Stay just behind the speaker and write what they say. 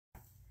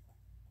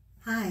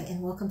Hi,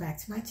 and welcome back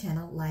to my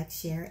channel. Like,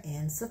 share,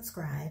 and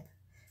subscribe.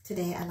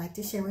 Today, I'd like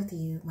to share with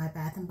you my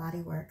Bath &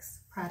 Body Works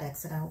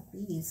products that I will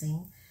be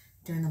using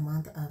during the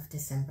month of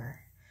December.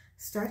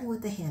 Starting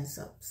with the hand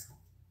soaps.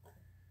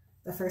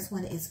 The first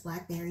one is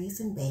Blackberries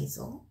and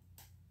Basil.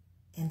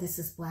 And this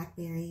is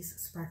Blackberries,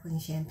 Sparkling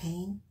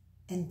Champagne,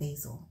 and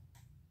Basil.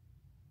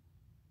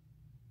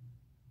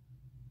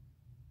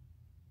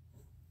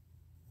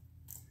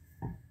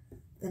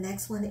 The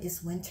next one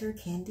is Winter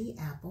Candy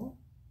Apple.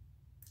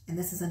 And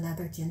this is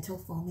another gentle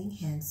foaming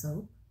hand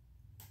soap.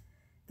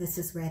 This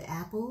is red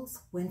apples,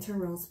 winter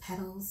rose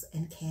petals,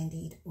 and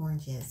candied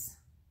oranges.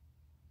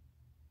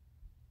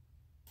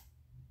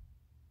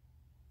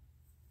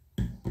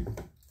 The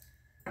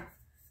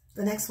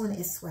next one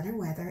is Sweater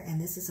Weather,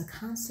 and this is a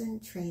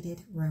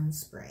concentrated room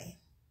spray.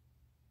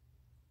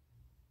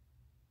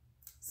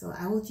 So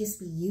I will just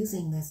be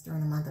using this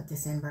during the month of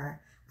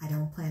December. I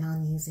don't plan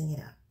on using it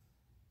up.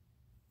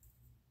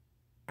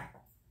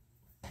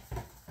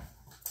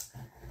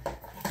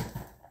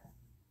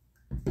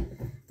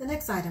 The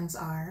next items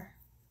are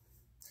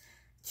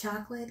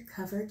Chocolate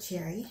Covered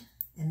Cherry,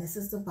 and this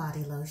is the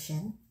body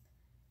lotion,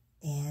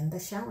 and the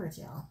shower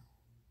gel.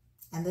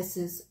 And this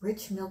is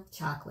Rich Milk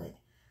Chocolate,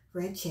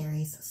 Red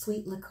Cherries,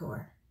 Sweet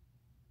Liqueur.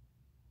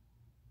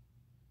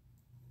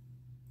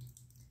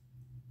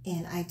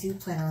 And I do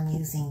plan on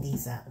using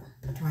these up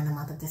during the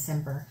month of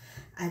December.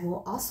 I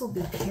will also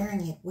be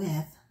pairing it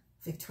with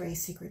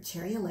Victoria's Secret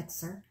Cherry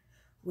Elixir,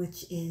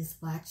 which is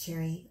Black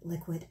Cherry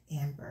Liquid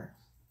Amber.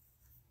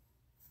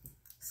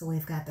 So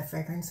we've got the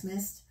fragrance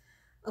mist,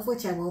 of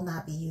which I will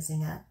not be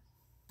using up,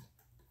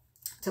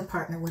 to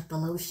partner with the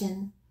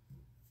lotion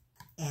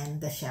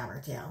and the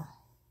shower gel.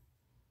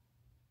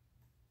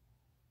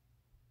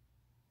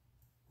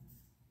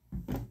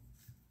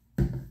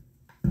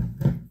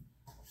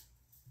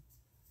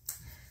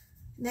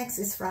 Next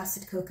is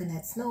Frosted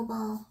Coconut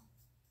Snowball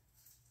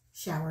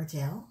shower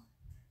gel.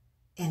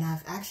 And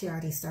I've actually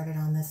already started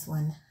on this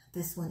one.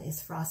 This one is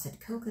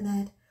Frosted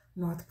Coconut,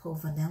 North Pole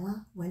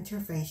Vanilla, Winter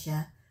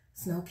Freesia,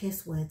 Snow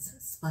Kissed Woods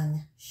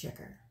Spun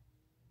Sugar.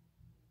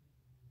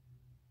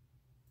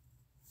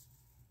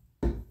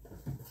 The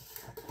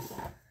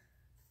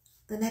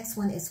next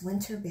one is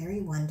Winter Berry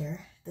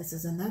Wonder. This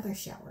is another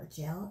shower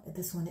gel.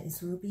 This one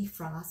is Ruby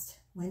Frost,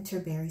 Winter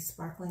Berry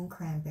Sparkling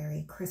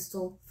Cranberry,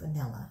 Crystal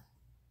Vanilla.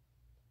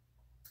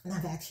 And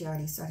I've actually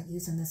already started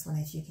using this one,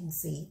 as you can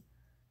see.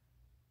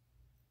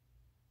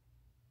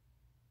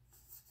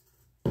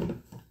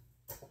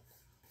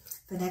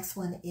 The next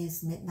one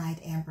is Midnight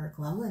Amber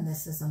Glow, and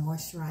this is a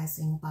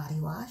moisturizing body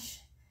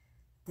wash.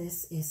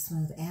 This is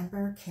Smooth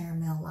Amber,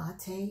 Caramel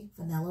Latte,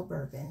 Vanilla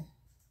Bourbon.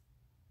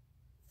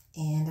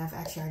 And I've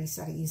actually already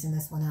started using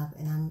this one up,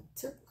 and I'm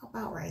to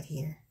about right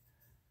here.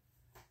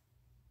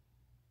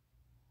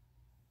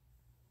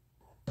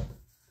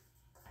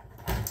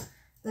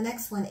 The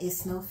next one is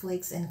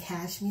Snowflakes and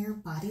Cashmere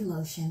Body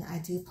Lotion. I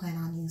do plan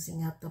on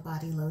using up the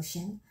body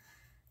lotion.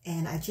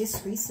 And I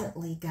just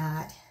recently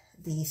got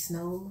the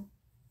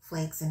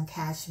Snowflakes and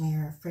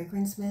Cashmere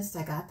Fragrance Mist.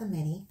 I got the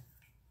mini.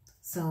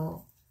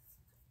 So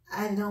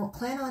I don't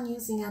plan on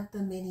using up the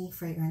mini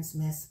fragrance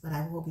mist, but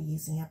I will be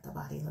using up the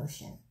body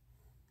lotion.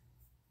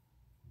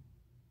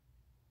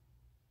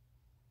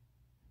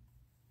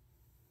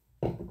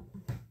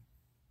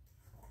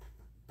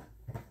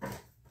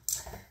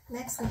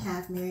 Next, we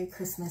have Merry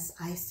Christmas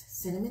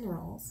Iced Cinnamon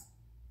Rolls.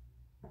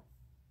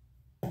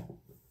 I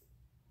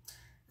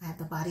have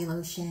the body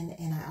lotion,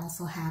 and I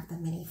also have the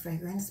mini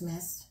fragrance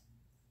mist.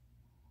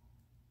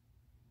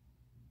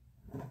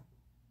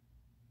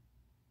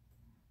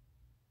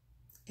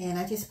 And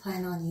I just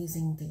plan on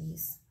using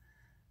these.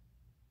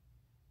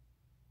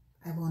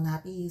 I will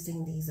not be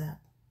using these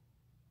up.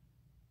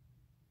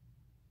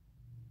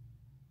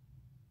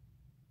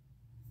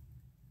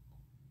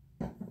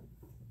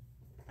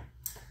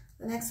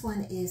 The next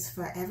one is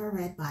Forever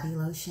Red Body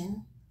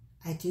Lotion.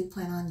 I do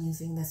plan on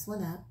using this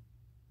one up.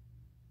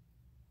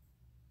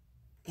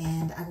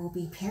 And I will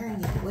be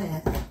pairing it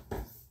with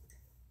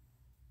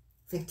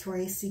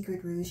Victoria's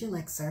Secret Rouge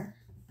Elixir,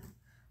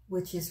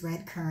 which is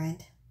Red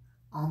Currant,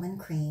 Almond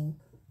Cream.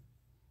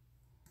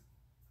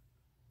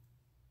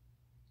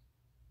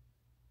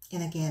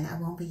 And again, I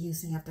won't be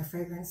using up the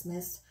fragrance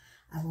mist.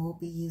 I will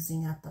be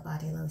using up the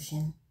body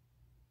lotion.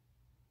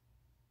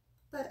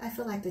 But I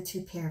feel like the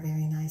two pair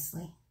very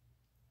nicely.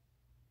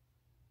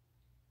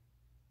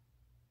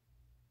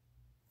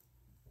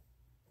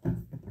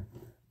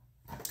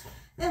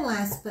 And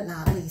last but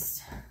not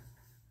least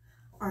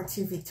are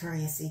two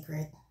Victoria's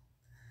Secret.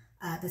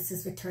 This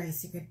is Victoria's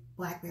Secret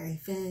Blackberry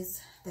Fizz.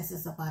 This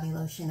is a body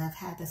lotion. I've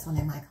had this one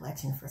in my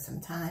collection for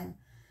some time.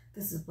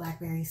 This is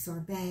Blackberry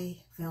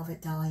Sorbet,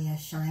 Velvet Dahlia,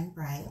 Shine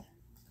Bright.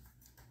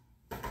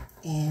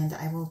 And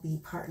I will be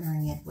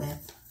partnering it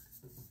with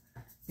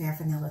Bare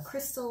Vanilla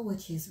Crystal,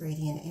 which is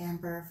Radiant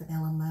Amber,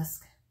 Vanilla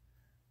Musk,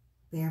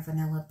 Bare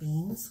Vanilla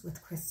Beans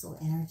with Crystal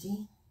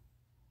Energy.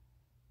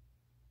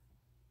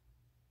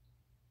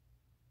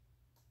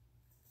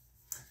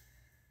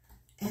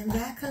 And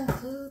that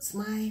concludes concludes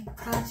my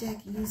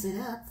project Use It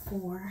Up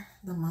for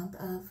the month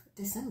of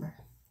December.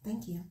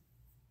 Thank you.